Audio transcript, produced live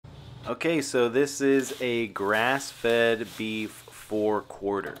Okay, so this is a grass-fed beef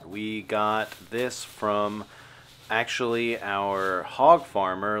 4-quarter. We got this from actually our hog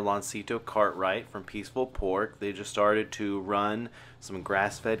farmer, Loncito Cartwright from Peaceful Pork. They just started to run some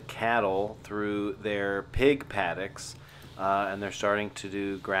grass-fed cattle through their pig paddocks, and they're starting to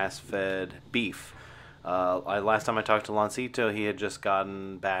do grass-fed beef. Last time I talked to Loncito, he had just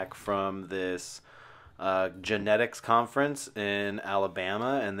gotten back from this genetics conference in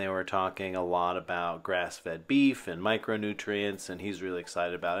Alabama, and they were talking a lot about grass-fed beef and micronutrients, and he's really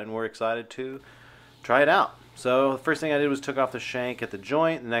excited about it, and we're excited to try it out. So the first thing I did was took off the shank at the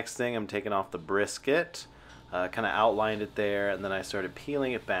joint. The next thing, I'm taking off the brisket, kind of outlined it there, and then I started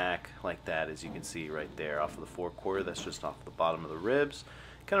peeling it back like that, as you can see right there off of the 4-quarter. That's just off the bottom of the ribs,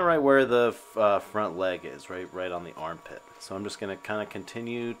 kind of right where the front leg is, right on the armpit. So I'm just going to kind of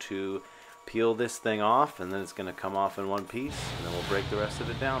continue to peel this thing off, and then it's going to come off in one piece, and then we'll break the rest of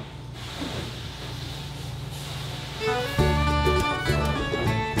it down.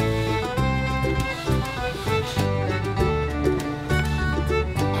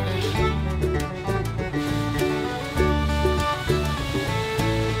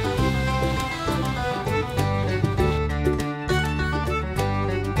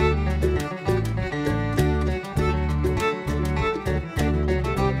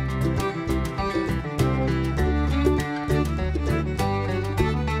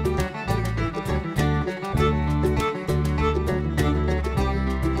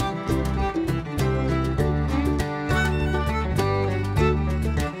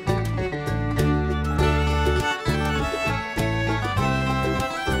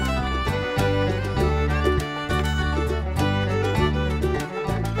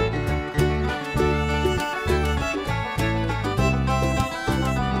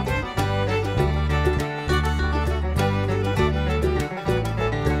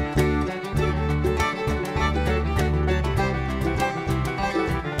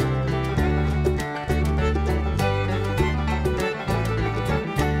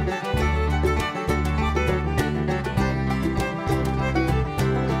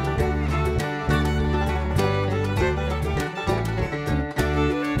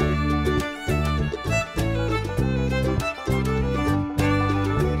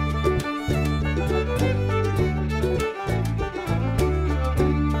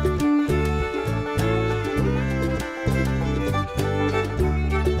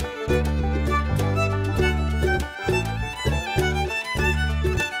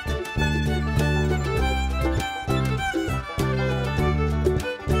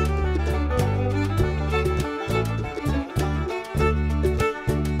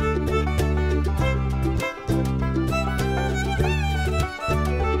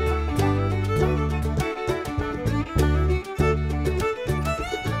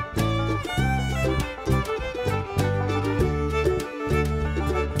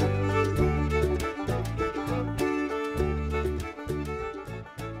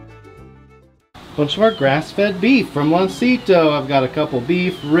 Bunch of our grass-fed beef from Loncito. I've got a couple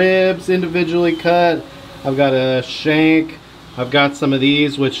beef ribs individually cut. I've got a shank. I've got some of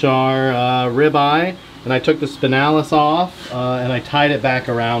these, which are ribeye, and I took the spinalis off and I tied it back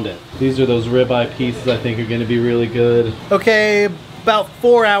around it. These are those ribeye pieces I think are going to be really good. Okay, about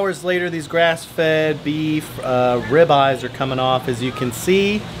 4 hours later, these grass-fed beef ribeyes are coming off. As you can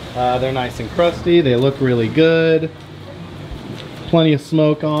see, they're nice and crusty. They look really good. Plenty of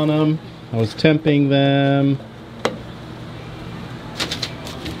smoke on them. I was temping them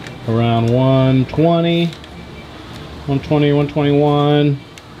around 120, 121.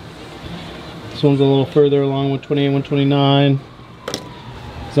 This one's a little further along, 128, 129.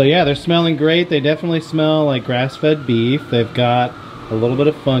 So yeah, they're smelling great. They definitely smell like grass-fed beef. They've got a little bit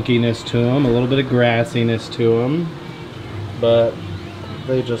of funkiness to them, a little bit of grassiness to them, but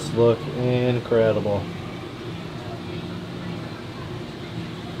they just look incredible.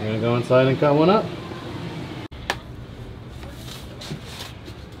 I'm gonna go inside and cut one up.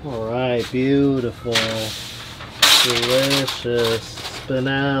 Alright, beautiful, delicious,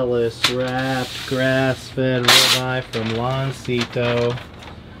 spinalis wrapped grass-fed ribeye from Loncito.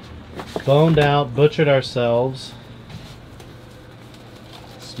 Boned out, butchered ourselves.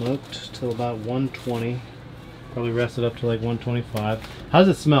 Smoked till about 120. Probably rested up to like 125. How does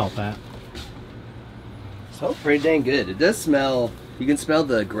it smell, Pat? It smells pretty dang good. It does smell. You can smell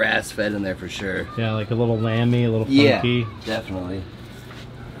the grass fed in there for sure. Yeah, like a little lamby, a little funky. Yeah, definitely.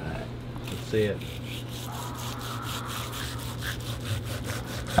 Alright, let's see it.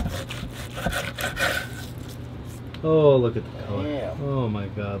 Oh, look at the color. Yeah. Oh my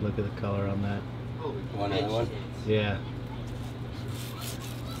god, look at the color on that. One other one? Yeah.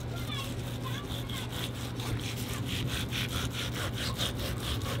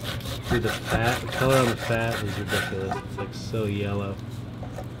 Dude, the fat, the color on the fat is ridiculous. It's like so yellow.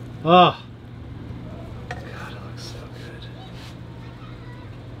 Oh! God, it looks so good.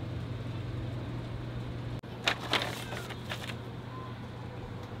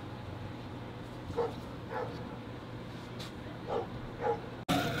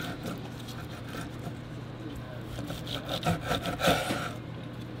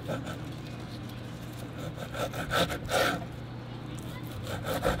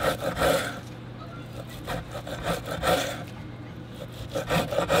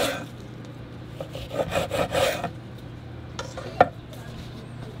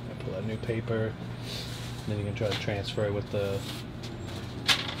 Pull out new paper, and then you can try to transfer it with the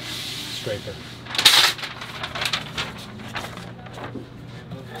scraper.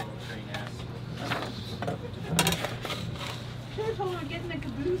 Careful, we're getting a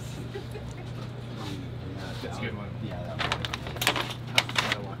caboose. That's a good one. Yeah, that one.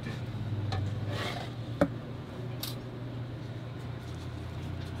 I walked in.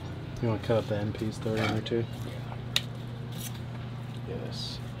 You want to cut up the end piece, throw it in there too?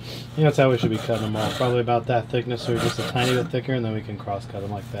 Yes. I think that's how we should be cutting them off. Probably about that thickness or just a tiny bit thicker, and then we can cross cut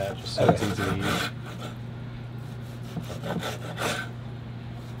them like that, just so it's easy to use.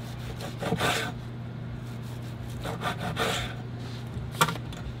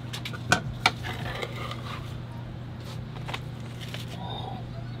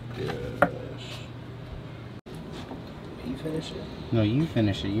 You finish it? No, you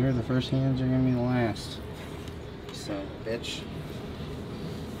finish it. You're the first hands, you're gonna be the last. You son of a bitch.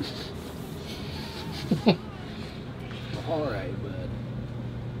 Alright, bud.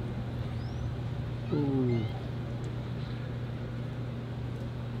 Ooh.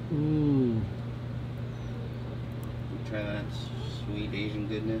 Ooh. Try that sweet Asian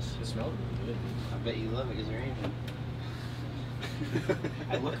goodness. It smells good. I bet you love it because you're Asian.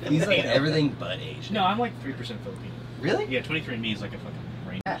 I look He's like Filipino. everything but Asian. No, I'm like 3% Filipino. Really? Yeah, 23andMe is like a fucking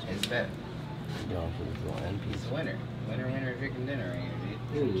brain. Yeah, it's better. Going for the blonde It's piece. winter. Winter chicken dinner right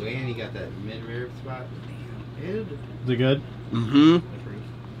here, dude. Ooh, and you got that mid-rib spot. Damn, dude. Is it good? Mm-hmm.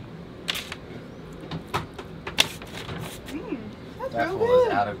 That's That real fool good.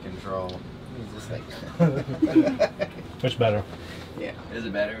 is out of control. He's just like... Which better? Yeah. Is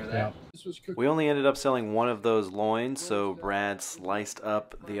it better with that? Yeah. We only ended up selling one of those loins, so Brad sliced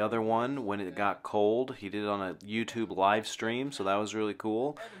up the other one when it got cold. He did it on a YouTube live stream, so that was really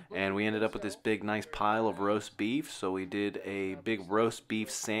cool. And we ended up with this big, nice pile of roast beef, so we did a big roast beef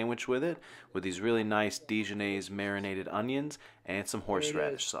sandwich with it, with these really nice Dijonnaise marinated onions and some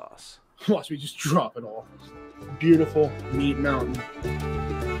horseradish sauce. Watch me just drop it all. Beautiful meat mountain.